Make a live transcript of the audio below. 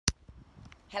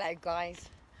Hello guys,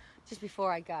 just before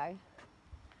I go,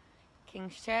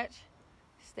 King's Church,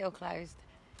 still closed.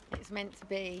 It's meant to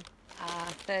be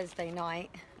Thursday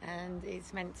night and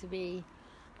it's meant to be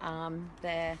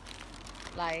their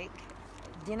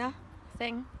dinner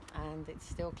thing and it's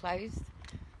still closed.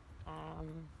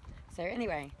 So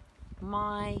anyway,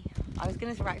 I was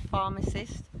going to write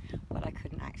pharmacist, but I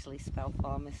couldn't actually spell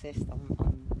pharmacist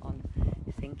on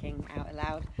thinking out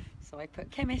loud, so I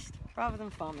put chemist rather than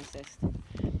pharmacist,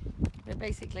 but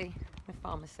basically a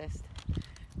pharmacist.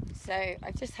 So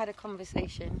I've just had a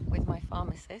conversation with my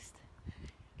pharmacist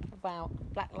about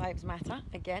Black Lives Matter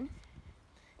again.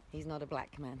 He's not a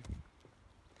black man,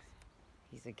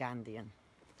 he's a Ghanaian,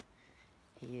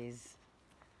 he is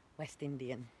West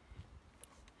Indian.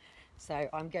 So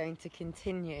I'm going to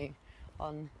continue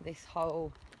on this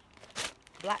whole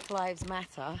Black Lives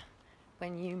Matter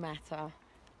when you matter,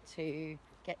 to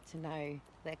get to know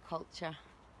their culture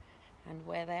and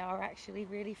where they are actually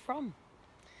really from.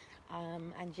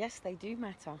 And yes, they do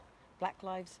matter. Black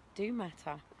lives do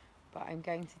matter. But I'm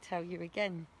going to tell you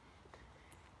again,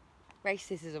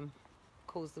 racism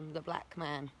calls them the black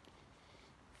man.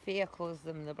 Fear calls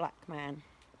them the black man.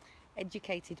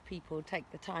 Educated people take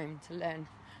the time to learn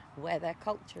where their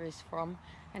culture is from,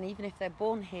 and even if they're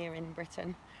born here in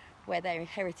Britain, where their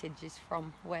heritage is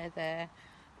from, where their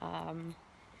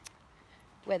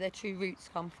true roots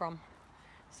come from.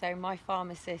 So my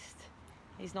pharmacist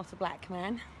is not a black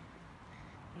man,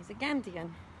 he's a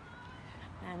Ghanaian,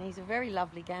 and he's a very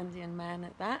lovely Ghanaian man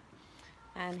at that,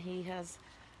 and he has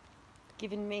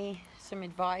given me some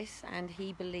advice, and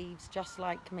he believes, just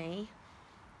like me,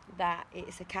 that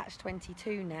it's a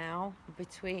catch-22 now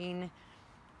between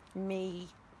me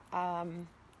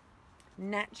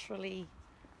naturally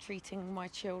treating my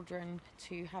children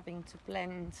to having to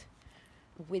blend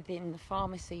within the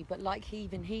pharmacy. But like he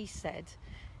said,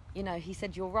 he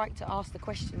said, you're right to ask the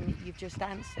question that you've just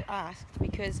asked,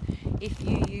 because if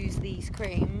you use these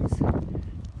creams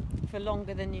for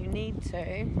longer than you need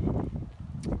to,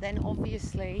 then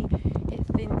obviously it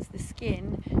thins the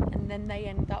skin, and then they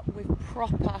end up with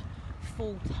proper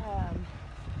full-term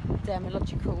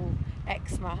dermatological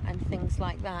eczema and things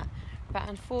like that. But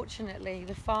unfortunately,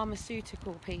 the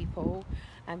pharmaceutical people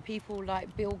and people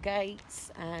like Bill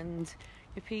Gates and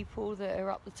the people that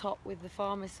are up the top with the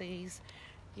pharmacies,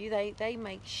 they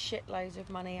make shitloads of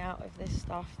money out of this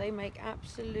stuff. They make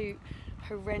absolute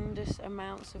horrendous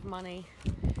amounts of money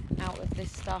out of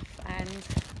this stuff, and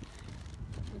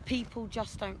people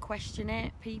just don't question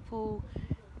it.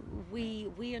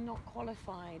 We are not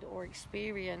qualified or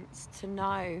experienced to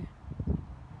know,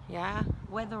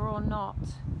 whether or not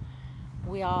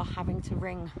we are having to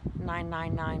ring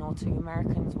 999 or 2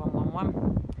 Americans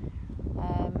 111.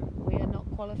 We are not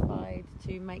qualified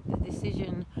to make the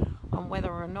decision on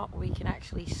whether or not we can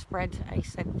actually spread a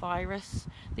said virus.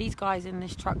 These guys in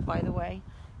this truck, by the way,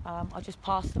 I just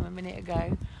passed them a minute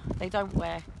ago. They don't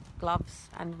wear gloves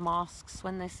and masks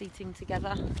when they're seating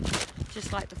together,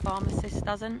 just like the pharmacist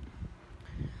doesn't.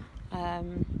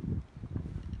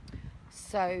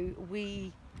 So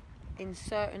we, in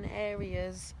certain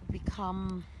areas,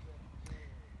 become,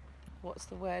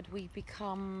 we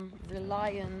become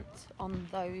reliant on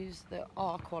those that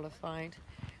are qualified,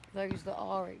 those that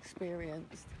are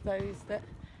experienced, those that,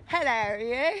 hello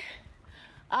you,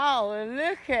 oh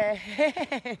look at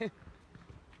him,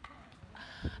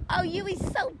 oh you is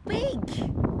so big,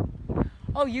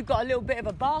 oh you got a little bit of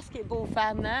a basketball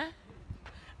fan there,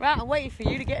 right, I'm waiting for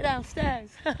you to get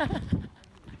downstairs.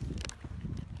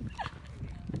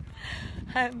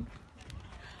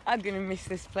 I'm going to miss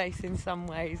this place in some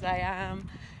ways. I am.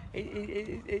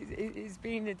 It's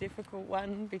been a difficult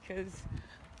one because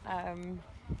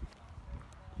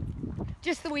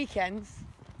just the weekends.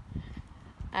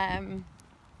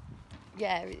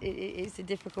 It's a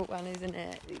difficult one, isn't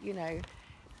it?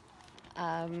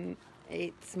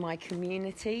 It's my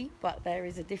community, but there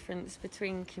is a difference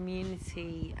between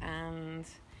community and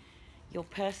your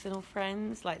personal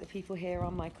friends, like the people here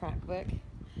on my crack book.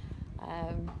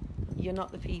 You're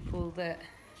not the people that,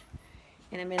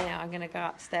 in a minute I'm going to go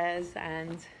upstairs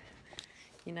and,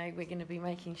 we're going to be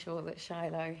making sure that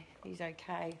Shiloh is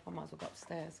okay. I might as well go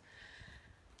upstairs.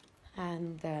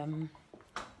 And, and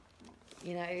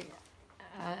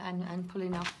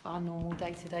pulling off our normal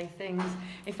day-to-day things.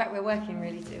 In fact, we're working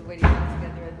really well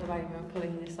together at the moment,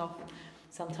 pulling this off.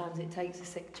 Sometimes it takes a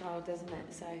sick child, doesn't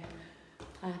it? So,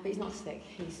 but he's not sick,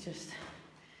 he's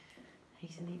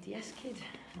an EDS kid,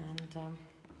 and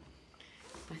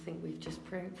I think we've just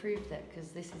proved it,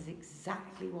 because this is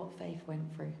exactly what Faith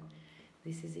went through.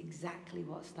 This is exactly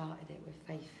what started it with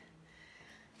Faith.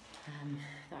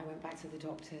 I went back to the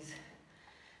doctors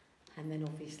And then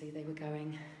obviously they were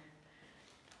going,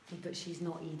 but she's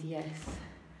not EDS.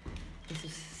 This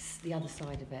is the other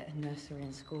side of it, nursery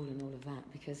and school and all of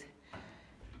that, because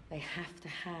they have to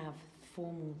have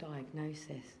formal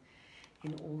diagnosis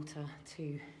in order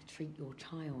to treat your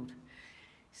child.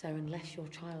 So unless your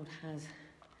child has,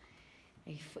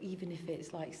 even if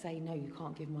it's like, say, no, you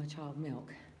can't give my child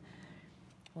milk,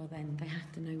 well then they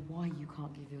have to know why you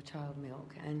can't give your child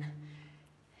milk. And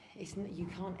you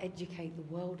can't educate the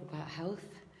world about health,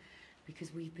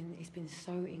 because it's been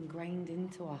so ingrained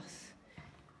into us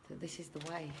that this is the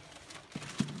way.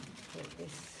 But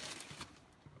this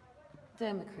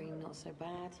Dermacreme, not so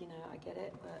bad, you know, I get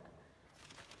it, but,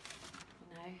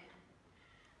 you know,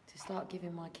 to start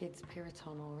giving my kids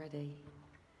Piriton already,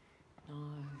 no.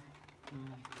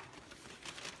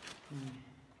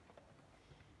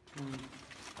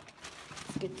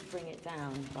 It's good to bring it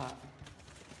down, but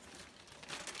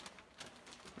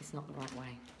it's not the right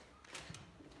way.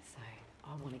 So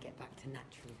I want to get back to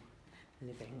natural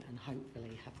living and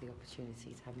hopefully have the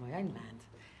opportunity to have my own land,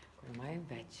 grow my own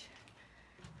veg,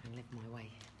 and live my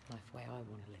life the way I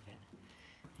want to live it,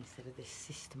 instead of this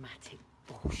systematic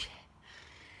bullshit.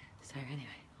 So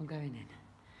anyway, I'm going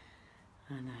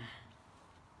in, and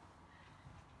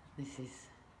this is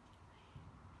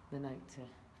the note to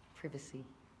privacy,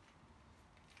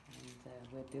 and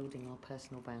we're building our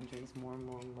personal boundaries more and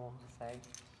more and more, so I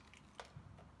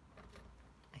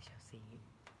shall see you.